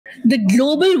The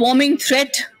global warming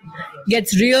threat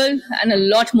gets real and a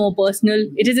lot more personal.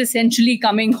 It is essentially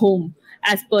coming home.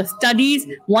 As per studies,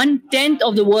 1/10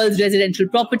 of the world's residential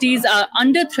properties are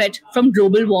under threat from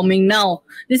global warming now.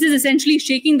 This is essentially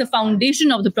shaking the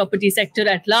foundation of the property sector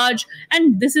at large,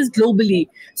 and this is globally.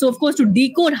 So, of course, to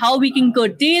decode how we can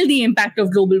curtail the impact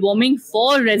of global warming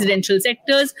for residential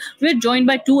sectors, we're joined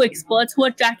by two experts who are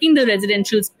tracking the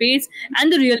residential space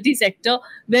and the realty sector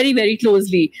very, very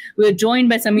closely. We're joined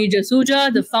by Samir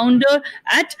Jasuja, the founder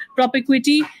at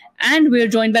PropEquity, and we're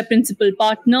joined by principal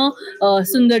partner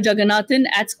Sunder Jagannathan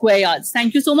at Square Yards.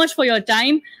 Thank you so much for your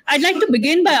time. I'd like to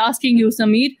begin by asking you,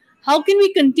 Samir, how can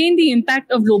we contain the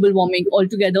impact of global warming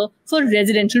altogether for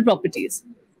residential properties?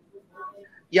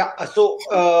 Yeah, so,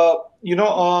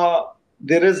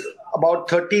 there is about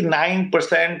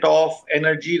 39% of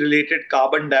energy-related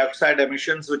carbon dioxide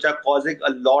emissions, which are causing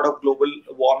a lot of global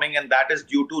warming, and that is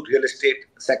due to real estate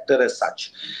sector as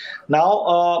such.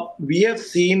 Now, we have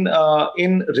seen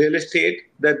in real estate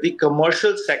that the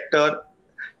commercial sector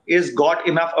is got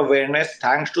enough awareness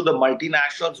thanks to the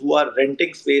multinationals who are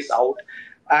renting space out,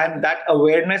 and that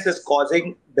awareness is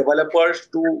causing developers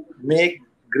to make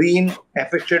green,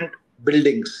 efficient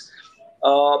buildings.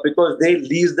 Because they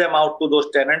lease them out to those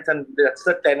tenants, and that's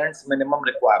the tenant's minimum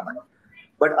requirement.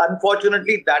 But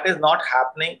unfortunately, that is not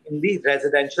happening in the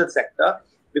residential sector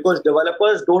because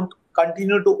developers don't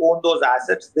continue to own those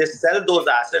assets. They sell those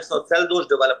assets or sell those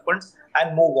developments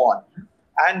and move on.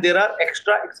 And there are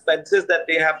extra expenses that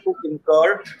they have to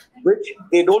incur, which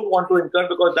they don't want to incur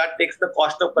because that takes the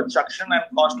cost of construction and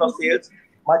cost of sales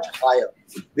much higher.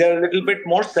 They're a little bit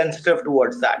more sensitive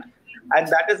towards that. And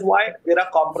that is why there are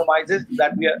compromises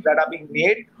that are being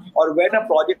made, or when a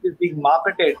project is being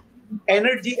marketed,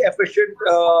 energy efficient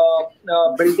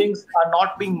buildings are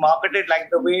not being marketed like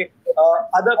the way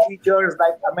other features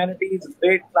like amenities,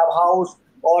 great clubhouse,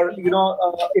 or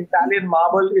Italian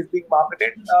marble is being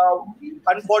marketed.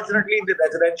 Unfortunately, in the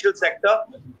residential sector,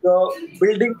 the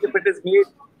building, if it is made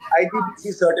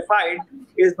IGBC certified,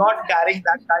 is not carrying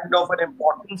that kind of an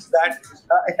importance that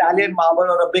Italian marble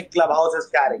or a big clubhouse is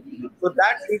carrying. So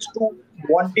that leads to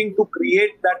wanting to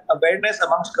create that awareness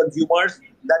amongst consumers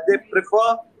that they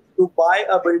prefer to buy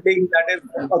a building that is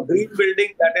a green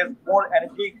building that is more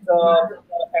energy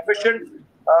efficient,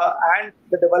 and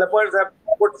the developers have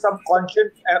put some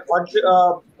have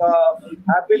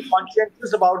been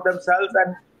conscientious about themselves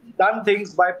and done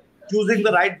things by choosing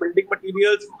the right building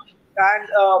materials and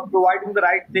providing the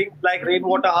right things like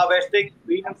rainwater harvesting,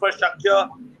 green infrastructure,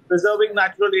 preserving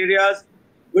natural areas,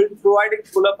 providing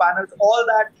solar panels. All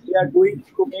that we are doing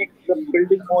to make the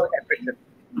building more efficient.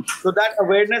 So that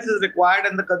awareness is required,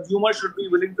 and the consumer should be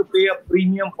willing to pay a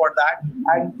premium for that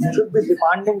and should be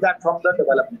demanding that from the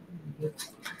developer.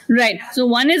 Right. So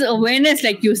one is awareness,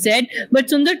 like you said, but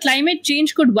Sundar, climate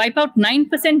change could wipe out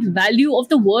 9% value of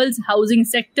the world's housing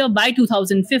sector by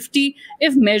 2050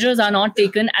 if measures are not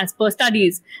taken as per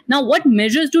studies. Now, what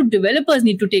measures do developers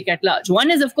need to take at large?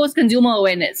 One is, of course, consumer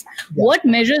awareness. Yeah. What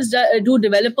measures do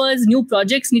developers, new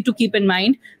projects need to keep in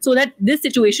mind so that this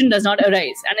situation does not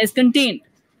arise and is contained?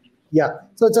 Yeah,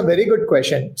 so it's a very good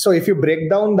question. So if you break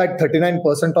down that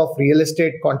 39% of real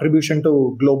estate contribution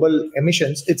to global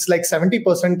emissions, it's like 70%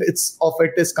 of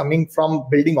it is coming from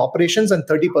building operations and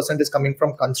 30% is coming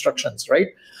from constructions, right?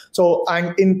 So,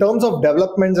 and in terms of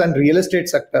developments and real estate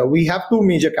sector, we have two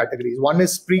major categories. One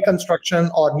is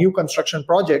pre-construction or new construction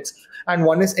projects, and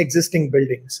one is existing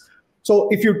buildings. So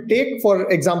if you take, for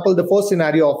example, the first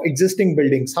scenario of existing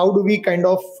buildings, how do we kind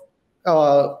of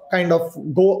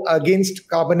go against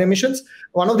carbon emissions?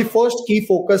 One of the first key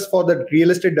focus for the real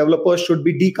estate developers should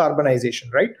be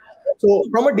decarbonization, right? So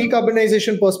from a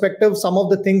decarbonization perspective, some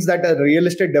of the things that a real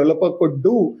estate developer could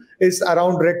do is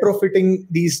around retrofitting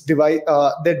these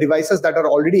their devices that are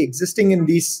already existing in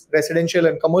these residential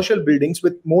and commercial buildings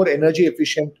with more energy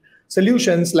efficient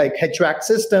solutions like HVAC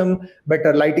system,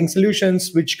 better lighting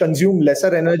solutions, which consume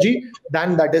lesser energy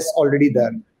than that is already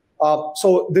there.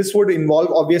 So this would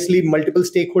involve obviously multiple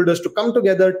stakeholders to come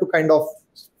together to kind of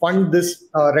fund this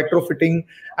retrofitting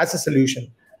as a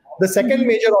solution. The second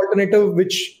major alternative,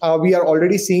 which we are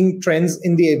already seeing trends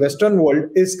in the Western world,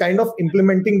 is kind of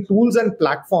implementing tools and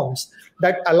platforms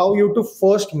that allow you to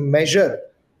first measure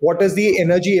what is the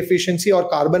energy efficiency or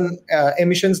carbon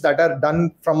emissions that are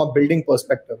done from a building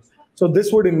perspective. So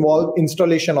this would involve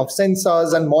installation of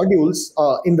sensors and modules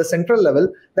in the central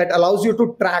level that allows you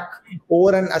to track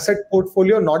over an asset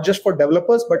portfolio, not just for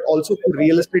developers, but also for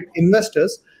real estate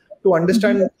investors to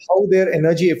understand how their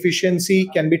energy efficiency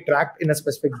can be tracked in a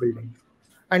specific building.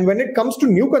 And when it comes to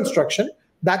new construction,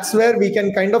 that's where we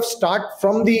can kind of start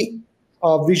from the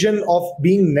vision of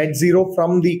being net zero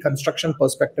from the construction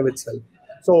perspective itself.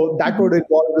 So that would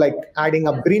involve like adding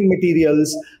up green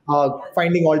materials,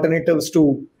 finding alternatives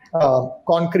to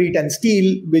concrete and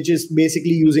steel, which is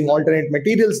basically using alternate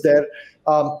materials there,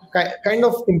 kind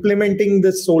of implementing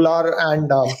the solar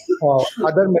and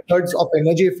other methods of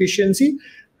energy efficiency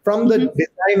from the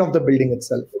design of the building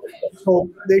itself. So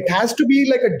it has to be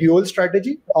like a dual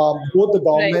strategy. Both the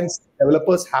governments,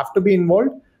 developers have to be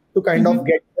involved to kind of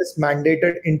get this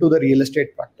mandated into the real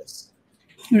estate practice.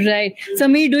 Right.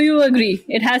 Samir, do you agree?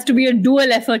 It has to be a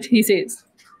dual effort, he says.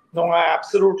 No, I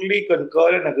absolutely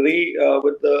concur and agree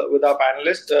with our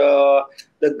panelist.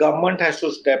 The government has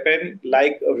to step in,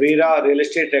 like RERA, Real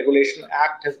Estate Regulation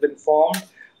Act, has been formed.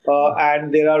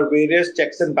 And there are various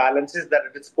checks and balances that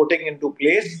it is putting into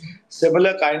place.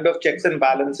 Similar kind of checks and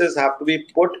balances have to be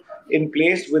put in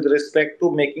place with respect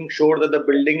to making sure that the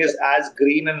building is as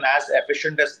green and as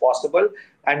efficient as possible.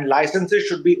 And licenses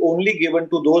should be only given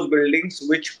to those buildings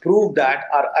which prove that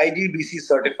are IGBC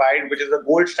certified, which is the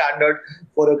gold standard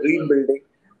for a green building.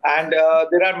 And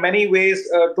there are many ways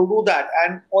to do that.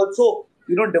 And also,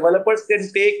 developers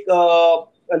can take a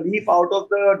leaf out of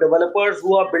the developers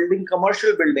who are building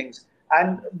commercial buildings,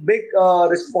 and big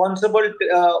responsible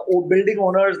building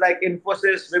owners like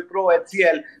Infosys, Wipro,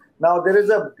 HCL. Now, there is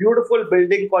a beautiful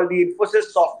building called the Infosys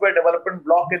Software Development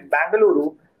Block in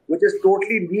Bangalore, which is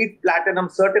totally LEED Platinum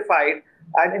certified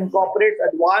and incorporates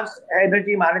advanced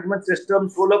energy management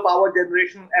systems, solar power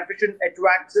generation, efficient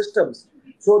HVAC systems.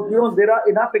 So, there are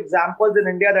enough examples in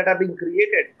India that are being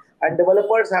created. And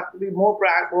developers have to be more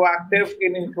proactive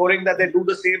in ensuring that they do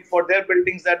the same for their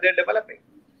buildings that they're developing.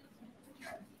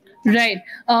 Right.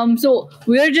 So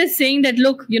we're just saying that,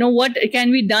 look, what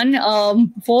can be done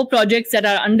for projects that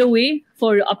are underway,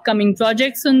 for upcoming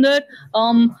projects, Sunder?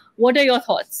 What are your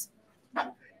thoughts?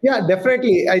 Yeah,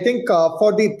 definitely. I think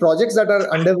for the projects that are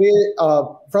underway,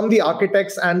 from the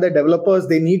architects and the developers,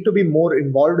 they need to be more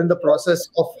involved in the process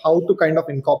of how to kind of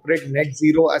incorporate net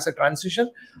zero as a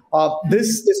transition. This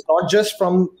is not just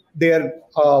from their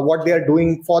what they are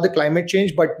doing for the climate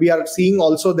change, but we are seeing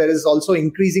also there is also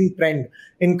increasing trend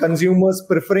in consumers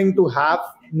preferring to have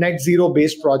net zero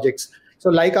based projects.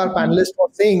 So like our panelist was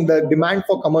saying, the demand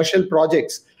for commercial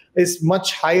projects is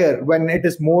much higher when it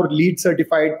is more LEED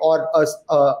certified or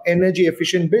a energy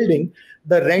efficient building.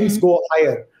 The rents go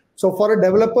higher. So for a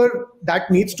developer, that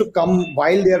needs to come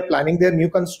while they are planning their new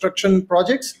construction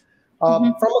projects. From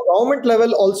a government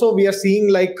level, also we are seeing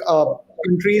like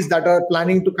countries that are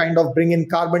planning to kind of bring in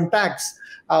carbon tax,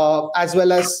 as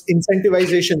well as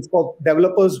incentivizations for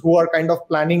developers who are kind of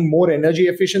planning more energy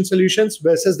efficient solutions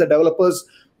versus the developers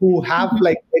who have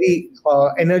like very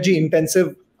energy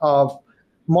intensive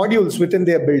modules within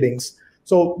their buildings.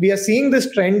 So we are seeing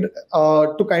this trend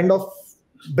to kind of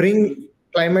bring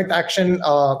climate action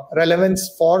relevance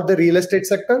for the real estate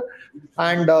sector.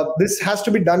 And this has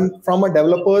to be done from a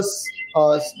developer's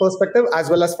perspective as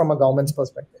well as from a government's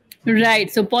perspective.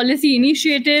 Right. So policy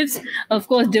initiatives, of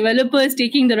course, developers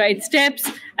taking the right steps,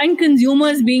 and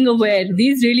consumers being aware.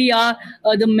 These really are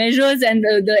the measures and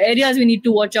the areas we need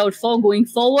to watch out for going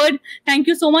forward. Thank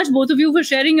you so much, both of you, for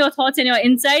sharing your thoughts and your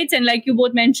insights. And like you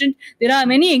both mentioned, there are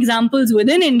many examples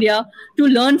within India to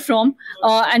learn from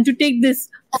and to take this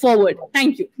forward.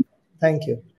 Thank you. Thank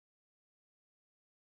you.